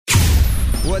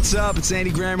What's up? It's Andy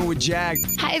Grammer with Jag.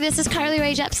 Hi, this is Carly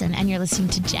Rae Jepsen, and you're listening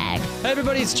to Jag. Hey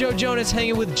everybody, it's Joe Jonas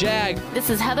hanging with Jag. This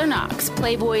is Heather Knox,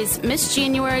 Playboy's Miss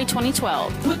January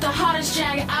 2012. With the hottest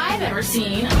Jag I've ever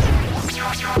seen.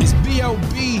 It's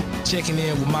B.O.B. checking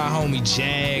in with my homie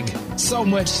Jag. So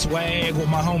much swag with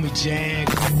my homie Jag.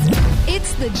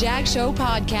 It's the Jag Show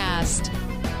Podcast.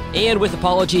 And with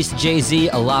apologies to Jay-Z,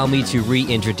 allow me to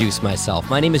reintroduce myself.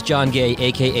 My name is John Gay,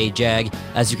 a.k.a. Jag.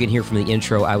 As you can hear from the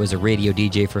intro, I was a radio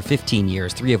DJ for 15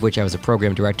 years, 3 of which I was a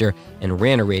program director and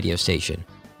ran a radio station.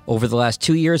 Over the last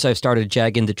 2 years, I've started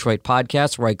Jag in Detroit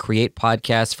Podcasts, where I create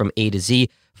podcasts from A to Z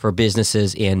for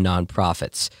businesses and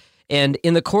nonprofits. And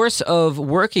in the course of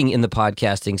working in the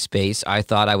podcasting space, I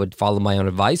thought I would follow my own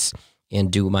advice and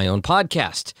do my own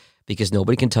podcast, because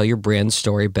nobody can tell your brand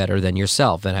story better than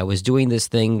yourself. And I was doing this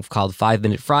thing called 5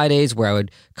 Minute Fridays, where I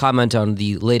would comment on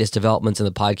the latest developments in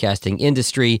the podcasting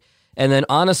industry. And then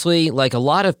honestly, like a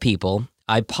lot of people,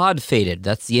 I pod faded.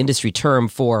 That's the industry term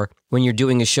for when you're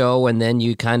doing a show and then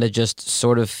you kind of just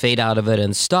sort of fade out of it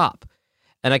and stop.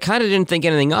 And I kind of didn't think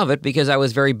anything of it because I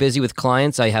was very busy with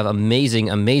clients. I have amazing,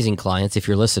 amazing clients. If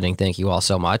you're listening, thank you all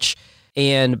so much.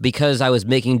 And because I was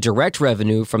making direct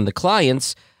revenue from the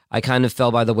clients, I kind of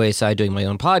fell by the wayside doing my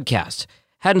own podcast.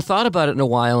 Hadn't thought about it in a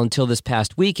while until this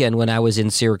past weekend when I was in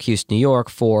Syracuse, New York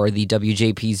for the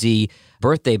WJPZ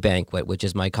birthday banquet, which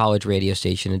is my college radio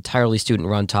station, entirely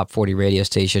student-run top 40 radio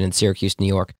station in Syracuse, New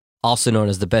York, also known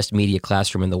as the best media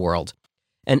classroom in the world.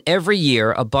 And every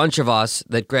year, a bunch of us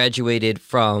that graduated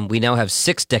from, we now have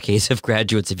 6 decades of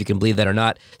graduates, if you can believe that or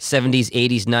not, 70s,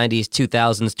 80s, 90s,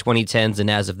 2000s, 2010s,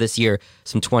 and as of this year,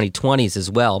 some 2020s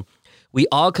as well. We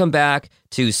all come back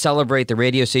to celebrate the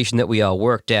radio station that we all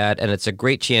worked at, and it's a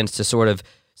great chance to sort of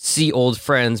see old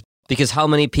friends, because how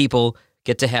many people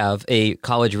get to have a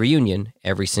college reunion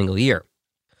every single year?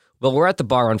 Well, we're at the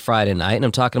bar on Friday night, and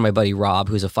I'm talking to my buddy Rob,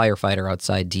 who's a firefighter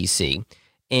outside D.C.,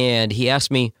 and he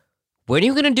asked me, when are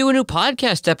you going to do a new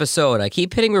podcast episode? I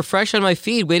keep hitting refresh on my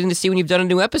feed, waiting to see when you've done a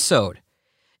new episode.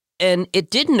 And it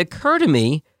didn't occur to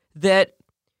me that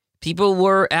people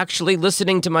were actually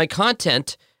listening to my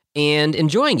content and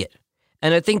enjoying it.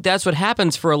 And I think that's what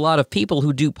happens for a lot of people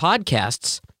who do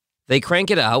podcasts. They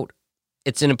crank it out.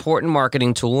 It's an important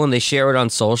marketing tool, and they share it on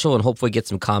social and hopefully get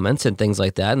some comments and things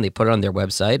like that. And they put it on their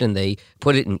website and they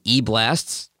put it in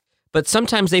e-blasts. But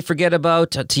sometimes they forget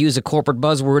about, to use a corporate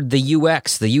buzzword, the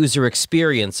UX, the user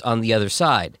experience on the other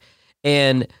side.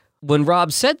 And when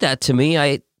Rob said that to me,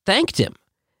 I thanked him.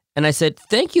 And I said,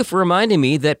 thank you for reminding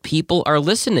me that people are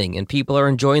listening and people are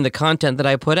enjoying the content that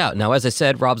I put out. Now, as I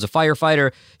said, Rob's a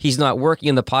firefighter. He's not working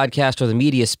in the podcast or the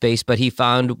media space, but he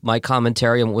found my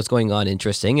commentary on what was going on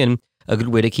interesting and a good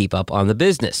way to keep up on the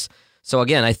business. So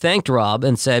again, I thanked Rob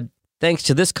and said, thanks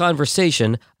to this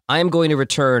conversation, I am going to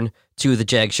return to the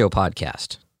Jag Show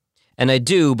podcast. And I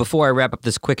do, before I wrap up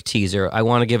this quick teaser, I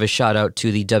want to give a shout out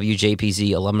to the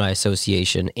WJPZ Alumni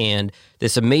Association and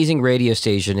this amazing radio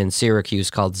station in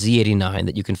Syracuse called Z89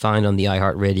 that you can find on the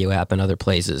iHeartRadio app and other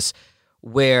places,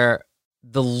 where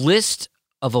the list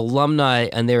of alumni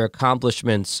and their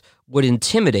accomplishments would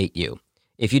intimidate you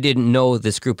if you didn't know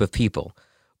this group of people.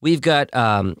 We've got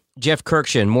Jeff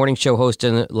Kirkshin, morning show host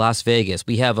in Las Vegas.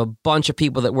 We have a bunch of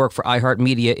people that work for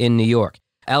iHeartMedia in New York.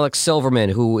 Alex Silverman,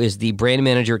 who is the brand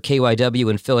manager at KYW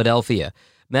in Philadelphia.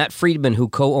 Matt Friedman, who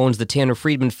co-owns the Tanner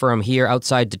Friedman firm here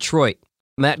outside Detroit.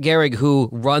 Matt Gehrig, who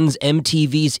runs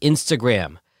MTV's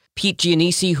Instagram. Pete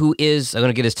Giannisi, who is, I'm going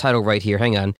to get his title right here,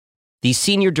 hang on, the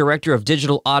Senior Director of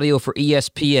Digital Audio for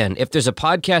ESPN. If there's a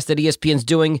podcast that ESPN's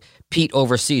doing, Pete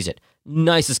oversees it.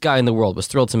 Nicest guy in the world. Was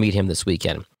thrilled to meet him this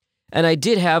weekend. And I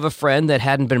did have a friend that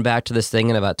hadn't been back to this thing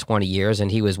in about 20 years, and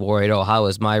he was worried, how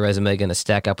is my resume going to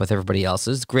stack up with everybody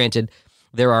else's? Granted,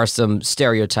 there are some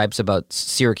stereotypes about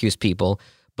Syracuse people,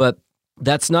 but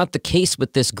that's not the case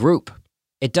with this group.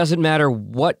 It doesn't matter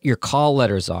what your call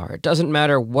letters are. It doesn't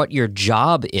matter what your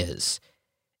job is.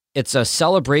 It's a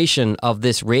celebration of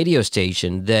this radio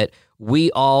station that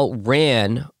we all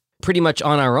ran pretty much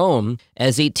on our own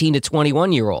as 18 to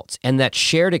 21-year-olds, and that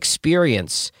shared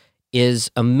experience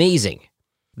is amazing.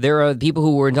 There are people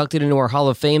who were inducted into our Hall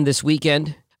of Fame this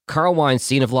weekend. Carl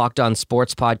Weinstein of Locked On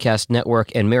Sports Podcast Network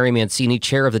and Mary Mancini,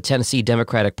 chair of the Tennessee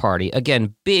Democratic Party.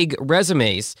 Again, big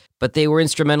resumes, but they were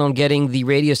instrumental in getting the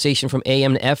radio station from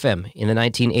AM to FM in the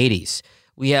 1980s.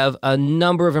 We have a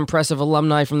number of impressive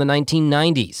alumni from the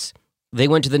 1990s. They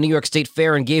went to the New York State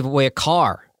Fair and gave away a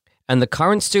car. And the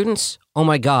current students, oh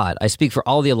my God, I speak for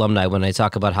all the alumni when I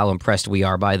talk about how impressed we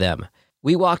are by them.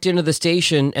 We walked into the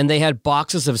station and they had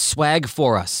boxes of swag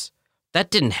for us. That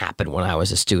didn't happen when I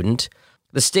was a student.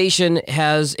 The station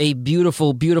has a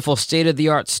beautiful, beautiful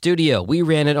state-of-the-art studio. We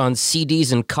ran it on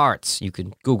CDs and carts. You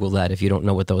can Google that if you don't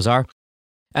know what those are.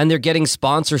 And they're getting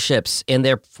sponsorships, and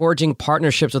they're forging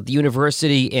partnerships with the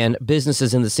university and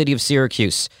businesses in the city of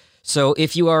Syracuse. So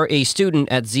if you are a student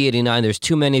at Z89, there's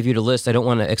too many of you to list. I don't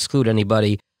want to exclude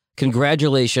anybody.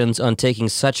 Congratulations on taking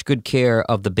such good care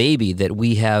of the baby that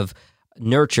we have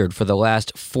nurtured for the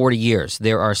last 40 years.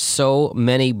 There are so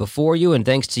many before you, and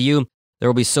thanks to you, there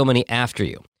will be so many after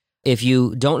you. If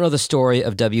you don't know the story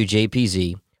of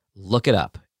WJPZ, look it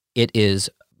up. It is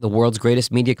the world's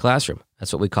greatest media classroom.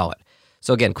 That's what we call it.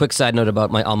 So again, quick side note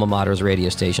about my alma mater's radio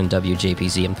station,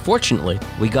 WJPZ. Unfortunately,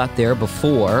 we got there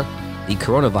before the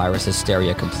coronavirus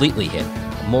hysteria completely hit.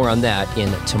 More on that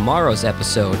in tomorrow's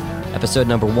episode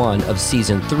number 1 of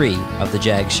Season 3 of The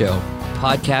Jag Show,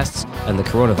 podcasts and the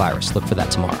coronavirus. Look for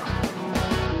that tomorrow.